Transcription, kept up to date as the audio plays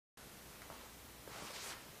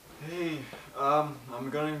I'm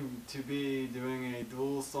going to be doing a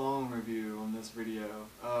dual song review on this video.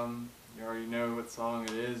 You already know what song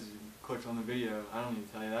it is. You clicked on the video. I don't need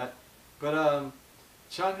to tell you that. But,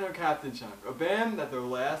 Chunk No Captain Chunk, a band that their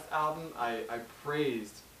last album I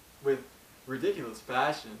praised with ridiculous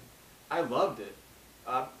passion. I loved it.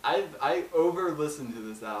 I over-listened to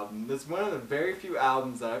this album. This is one of the very few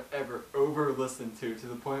albums that I've ever over-listened to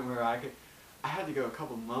the point where I had to go a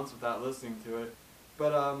couple months without listening to it.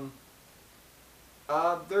 But,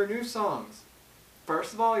 their new songs.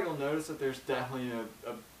 First of all, you'll notice that there's definitely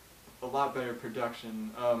a lot better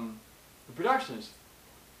production. The production is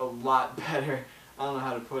a lot better. I don't know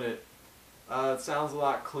how to put it. It sounds a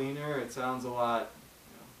lot cleaner. It sounds a lot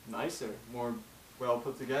nicer, more well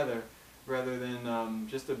put together, rather than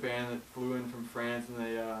just a band that flew in from France and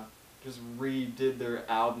they just redid their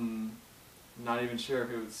album, not even sure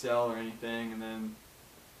if it would sell or anything, and then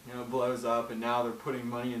it blows up, and now they're putting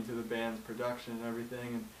money into the band's production and everything,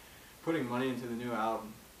 and putting money into the new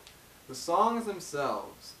album. The songs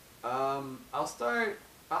themselves, I'll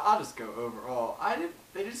just go overall.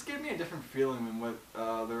 They just give me a different feeling than what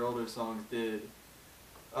their older songs did.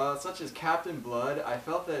 Such as Captain Blood, I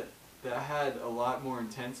felt that had a lot more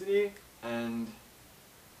intensity and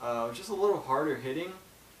just a little harder hitting.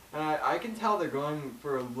 And I can tell they're going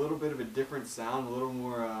for a little bit of a different sound, a little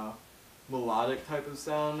more melodic type of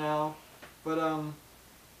sound now. But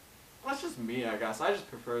that's just me, I guess. I just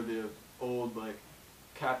prefer the old, like,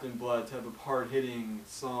 Captain Blood type of hard-hitting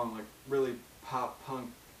song, like really pop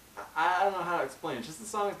punk. I don't know how to explain it. Just the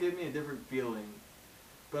songs give me a different feeling.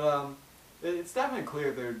 But it's definitely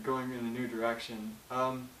clear they're going in a new direction.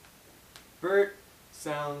 Bert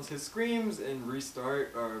sounds, his screams in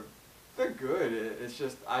Restart they're good. It's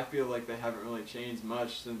just I feel like they haven't really changed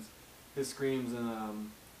much since his screams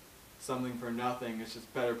in Something for Nothing. It's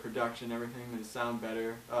just better production, everything. They sound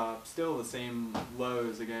better. Still the same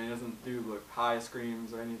lows again. He doesn't do like high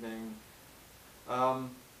screams or anything.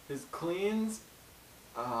 His cleans,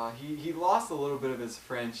 he lost a little bit of his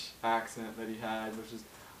French accent that he had, which is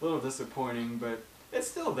a little disappointing, but it's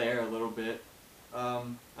still there a little bit. I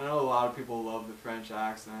know a lot of people love the French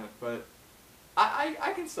accent, but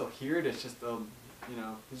I can still hear it. It's just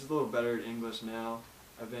he's just a little better at English now,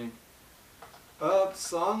 I think.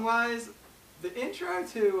 Song-wise, the intro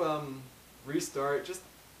to Restart just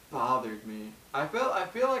bothered me. I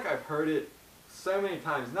feel like I've heard it so many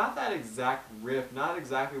times. Not that exact riff, not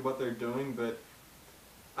exactly what they're doing, but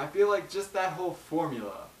I feel like just that whole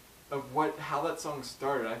formula of how that song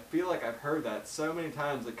started. I feel like I've heard that so many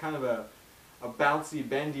times, like kind of a bouncy,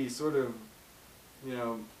 bendy sort of,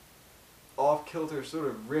 off-kilter sort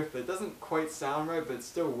of riff that doesn't quite sound right, but it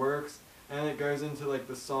still works, and it goes into like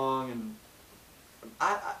the song, and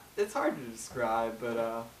it's hard to describe, but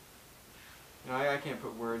I can't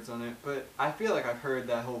put words on it, but I feel like I've heard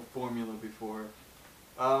that whole formula before.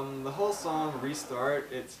 The whole song,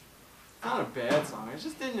 Restart, it's not a bad song. It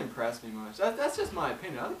just didn't impress me much. That's just my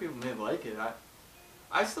opinion. Other people may like it.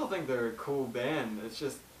 I still think they're a cool band. It's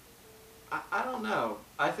just I don't know.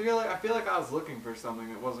 I feel like I was looking for something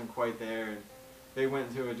that wasn't quite there, and they went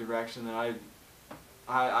into a direction that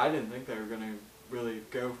I didn't think they were gonna really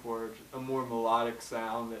go for, a more melodic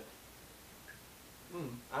sound that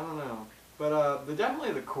I don't know. But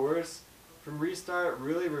definitely the chorus from Restart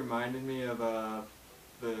really reminded me of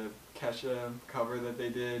the Kesha cover that they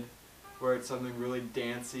did, where it's something really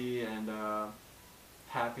dancey and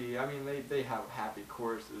happy. I mean, they have happy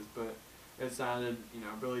choruses, but it sounded,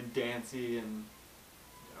 really dancey and,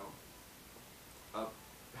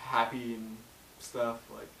 happy and stuff,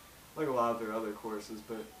 like a lot of their other choruses,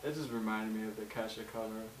 but it just reminded me of the Kesha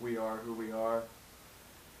cover, We Are Who We Are.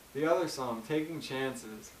 The other song, Taking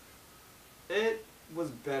Chances, it was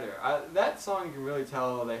better. That song, you can really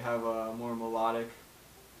tell they have a more melodic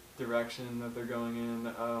direction that they're going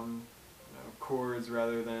in, chords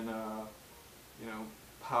rather than,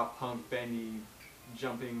 pop punk, bendy,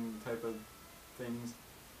 jumping type of things.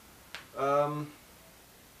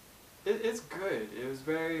 It's good. It was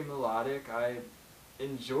very melodic. I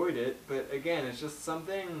enjoyed it, but again, it's just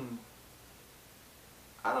something,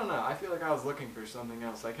 I don't know, I feel like I was looking for something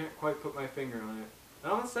else. I can't quite put my finger on it.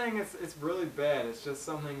 And I'm not saying it's really bad, it's just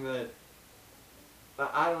something that,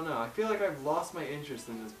 I don't know, I feel like I've lost my interest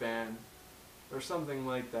in this band, or something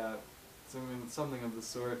like that, something of the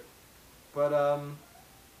sort. But,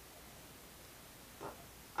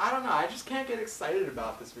 I don't know, I just can't get excited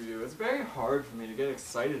about this review. It's very hard for me to get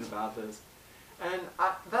excited about this. And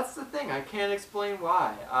that's the thing, I can't explain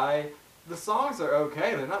why. The songs are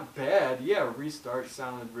okay, they're not bad. Yeah, Restart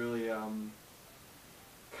sounded really,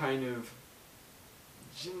 kind of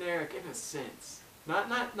generic in a sense.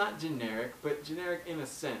 not generic, but generic in a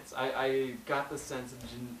sense. I got the sense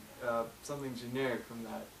of something generic from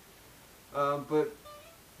that. But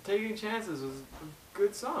Taking Chances was a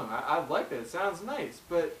good song. I liked it. It sounds nice,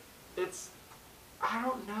 but it's, I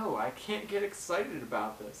don't know. I can't get excited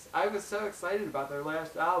about this. I was so excited about their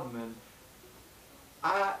last album, and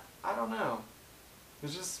I don't know.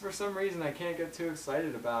 It's just for some reason I can't get too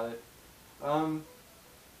excited about it.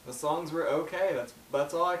 The songs were okay.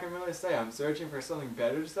 That's all I can really say. I'm searching for something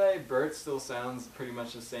better to say. Bert still sounds pretty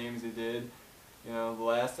much the same as he did. You know, the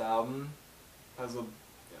last album has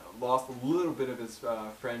lost a little bit of his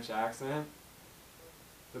French accent.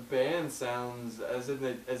 The band sounds as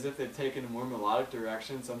if they've taken a more melodic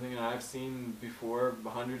direction. Something that I've seen before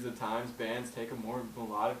hundreds of times. Bands take a more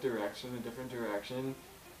melodic direction, a different direction.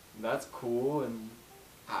 That's cool, and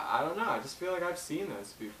I don't know. I just feel like I've seen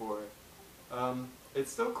this before. It's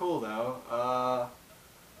still cool though.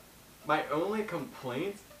 My only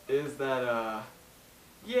complaint is that,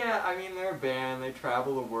 yeah, I mean, they're a band, they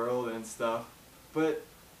travel the world and stuff, but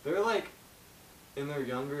they're like in their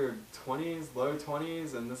younger 20s, low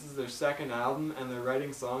 20s, and this is their second album, and they're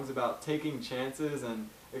writing songs about taking chances and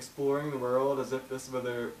exploring the world as if this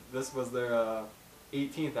was their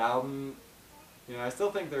 18th album. You know, I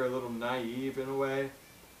still think they're a little naive in a way,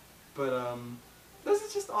 but this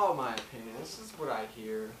is just all my opinion. It's just what I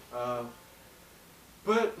hear.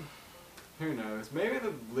 But who knows? Maybe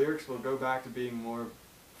the lyrics will go back to being more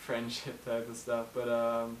friendship type of stuff. But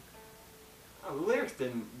the lyrics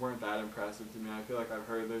weren't that impressive to me. I feel like I've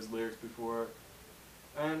heard those lyrics before,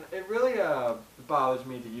 and it really bothers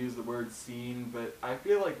me to use the word scene. But I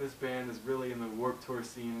feel like this band is really in the Warped Tour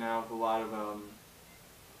scene now with a lot of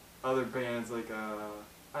other bands like I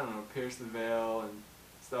don't know, Pierce the Veil and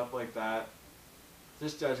stuff like that.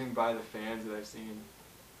 Just judging by the fans that I've seen.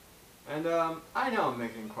 And I know I'm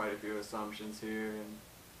making quite a few assumptions here and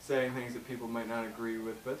saying things that people might not agree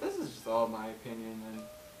with, but this is just all my opinion, and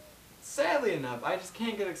sadly enough, I just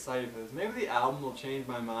can't get excited for this. Maybe the album will change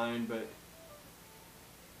my mind, but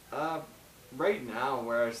right now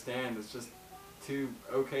where I stand, it's just two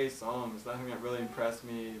okay songs. Nothing that really impressed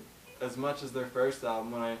me as much as their first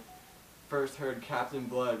album when I first heard Captain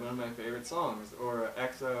Blood, one of my favorite songs, or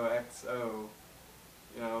XOXO.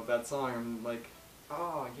 You know, that song, I'm like,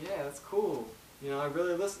 oh yeah, that's cool. You know, I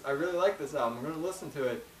really like this album. I'm gonna listen to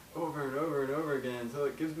it over and over and over again until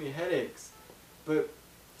it gives me headaches. But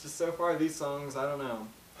just so far, these songs, I don't know.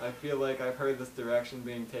 I feel like I've heard this direction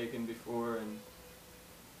being taken before, and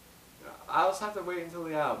I'll just have to wait until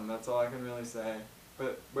the album. That's all I can really say.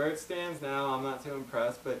 But where it stands now, I'm not too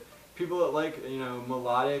impressed. But people that like, you know,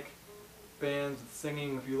 melodic bands with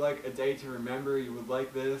singing, if you like A Day to Remember, you would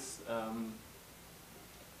like this.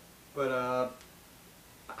 But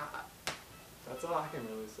that's all I can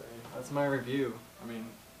really say. That's my review. I mean,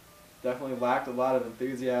 definitely lacked a lot of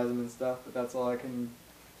enthusiasm and stuff, but that's all I can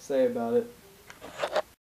say about it.